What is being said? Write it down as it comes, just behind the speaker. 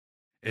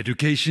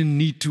Education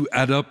need to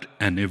adapt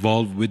and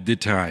evolve with the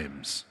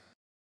times.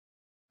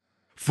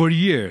 For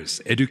years,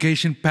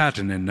 education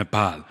pattern in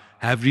Nepal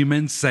have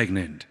remained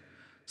stagnant.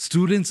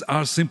 Students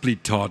are simply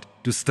taught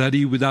to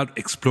study without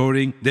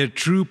exploring their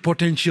true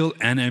potential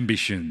and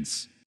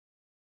ambitions.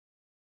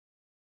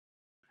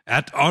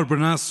 At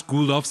Urbana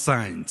School of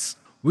Science,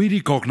 we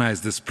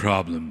recognize this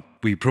problem.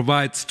 We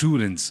provide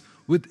students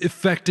with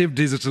effective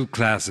digital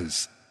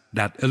classes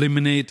that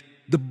eliminate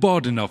the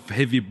burden of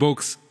heavy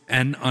books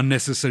and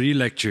unnecessary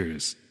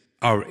lectures.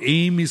 Our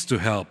aim is to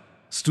help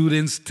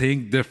students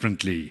think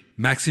differently,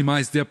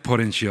 maximize their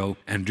potential,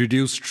 and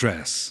reduce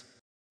stress.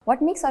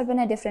 What makes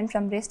Urbana different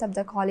from rest of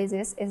the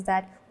colleges is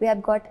that we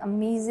have got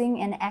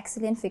amazing and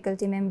excellent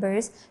faculty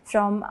members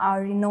from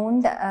our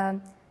renowned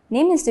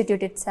name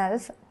institute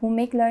itself, who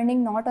make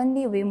learning not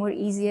only way more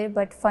easier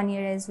but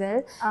funnier as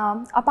well.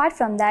 Apart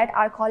from that,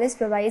 our college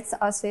provides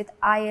us with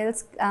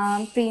IELTS,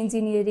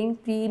 pre-engineering,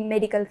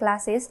 pre-medical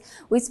classes,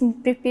 which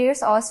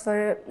prepares us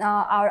for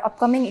our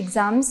upcoming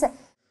exams.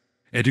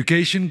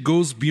 Education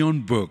goes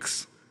beyond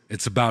books.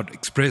 It's about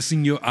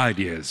expressing your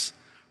ideas,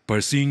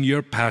 pursuing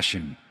your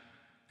passion,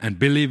 and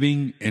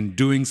believing in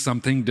doing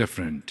something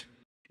different.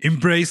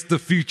 Embrace the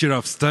future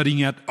of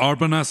studying at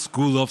Urbana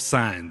School of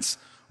Science,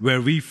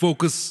 where we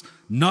focus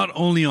not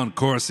only on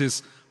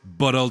courses,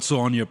 but also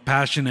on your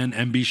passion and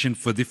ambition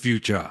for the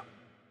future.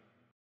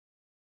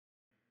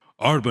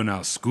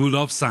 Urbana School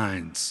of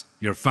Science,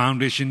 your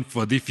foundation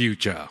for the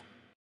future.